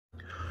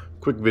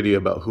Quick video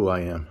about who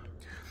I am.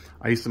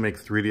 I used to make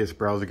 3DS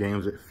browser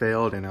games. It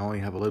failed, and I only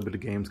have a little bit of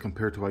games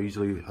compared to what I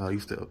usually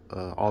used to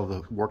all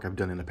the work I've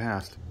done in the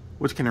past,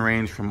 which can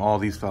range from all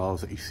these files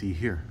that you see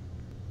here.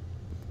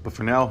 But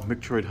for now,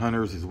 Metroid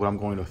Hunters is what I'm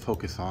going to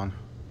focus on,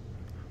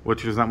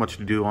 which there's not much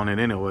to do on it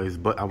anyways,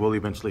 but I will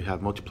eventually have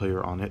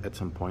multiplayer on it at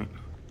some point.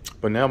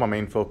 But now my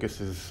main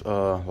focus is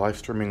live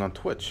streaming on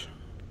Twitch.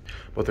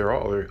 But there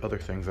are other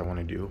things I want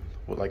to do,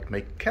 like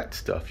make cat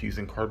stuff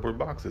using cardboard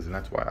boxes, and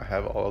that's why I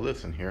have all of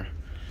this in here.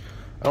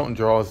 I don't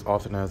draw as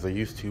often as I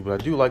used to, but I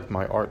do like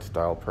my art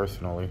style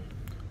personally.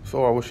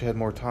 So I wish I had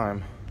more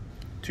time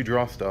to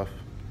draw stuff.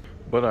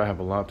 But I have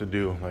a lot to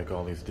do, like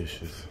all these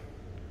dishes.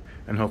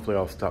 And hopefully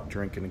I'll stop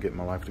drinking and get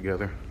my life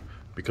together.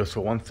 Because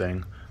for one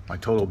thing, my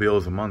total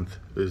bills a month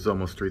is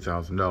almost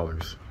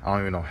 $3,000. I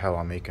don't even know how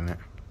I'm making it.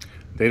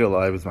 Data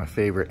Live is my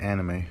favorite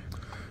anime.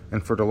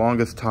 And for the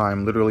longest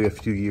time, literally a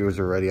few years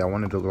already, I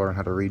wanted to learn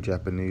how to read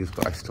Japanese,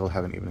 but I still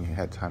haven't even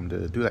had time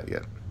to do that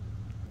yet.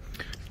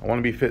 I want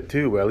to be fit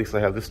too, but at least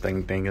I have this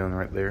thing dangling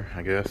right there,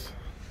 I guess.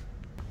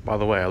 By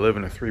the way, I live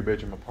in a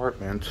 3-bedroom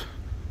apartment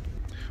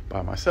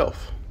by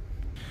myself.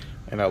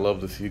 And I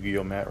love this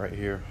Yu-Gi-Oh mat right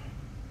here.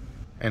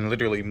 And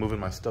literally moving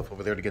my stuff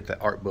over there to get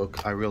that art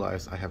book, I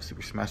realized I have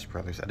Super Smash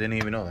Brothers. I didn't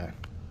even know that.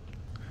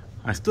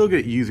 I still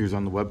get users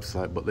on the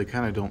website, but they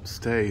kind of don't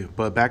stay.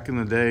 But back in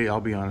the day,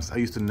 I'll be honest, I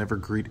used to never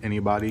greet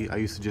anybody. I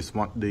used to just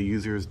want the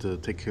users to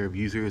take care of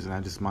users, and I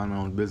just mind my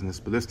own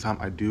business. But this time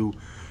I do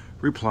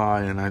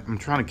reply, and I'm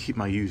trying to keep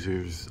my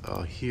users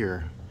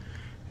here.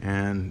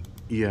 And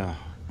yeah,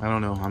 I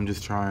don't know, I'm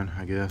just trying,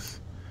 I guess.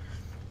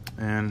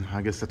 And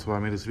I guess that's why I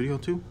made this video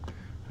too.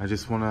 I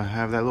just want to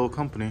have that little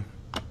company.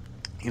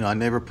 You know, I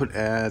never put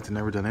ads, I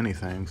never done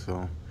anything,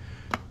 so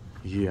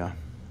yeah.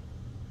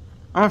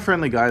 I'm a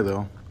friendly guy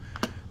though.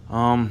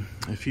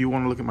 If you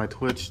want to look at my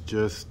Twitch,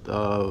 just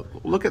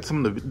look at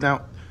some of the,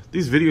 now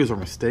these videos are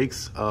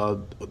mistakes.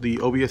 The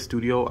OBS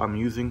Studio I'm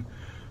using,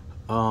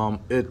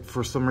 it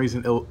for some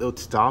reason it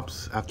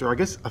stops after, I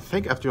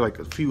think after like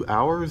a few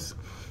hours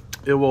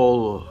it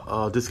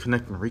will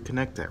disconnect and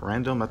reconnect at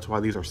random. That's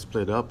why these are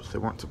split up. They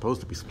weren't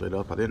supposed to be split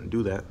up. I didn't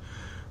do that,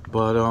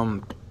 but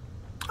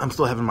I'm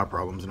still having my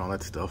problems and all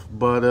that stuff.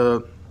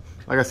 But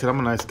like I said, I'm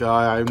a nice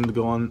guy. I'm the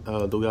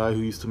guy who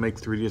used to make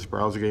 3DS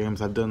browser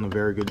games. I've done a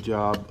very good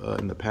job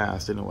in the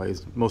past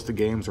anyways. Most of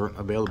the games aren't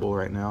available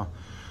right now.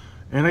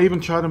 And I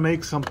even try to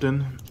make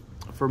something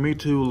for me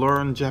to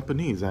learn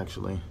Japanese,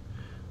 actually.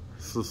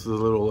 So this is a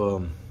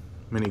little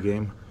mini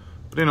game.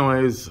 But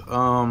anyways,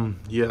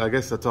 yeah, I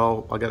guess that's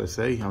all I gotta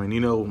say. I mean,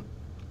 you know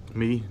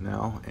me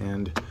now,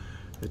 and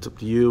it's up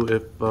to you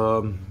if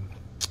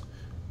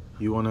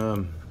you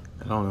wanna,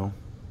 I don't know,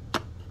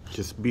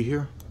 just be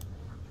here.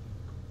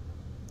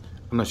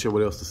 I'm not sure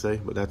what else to say,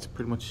 but that's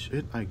pretty much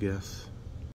it, I guess.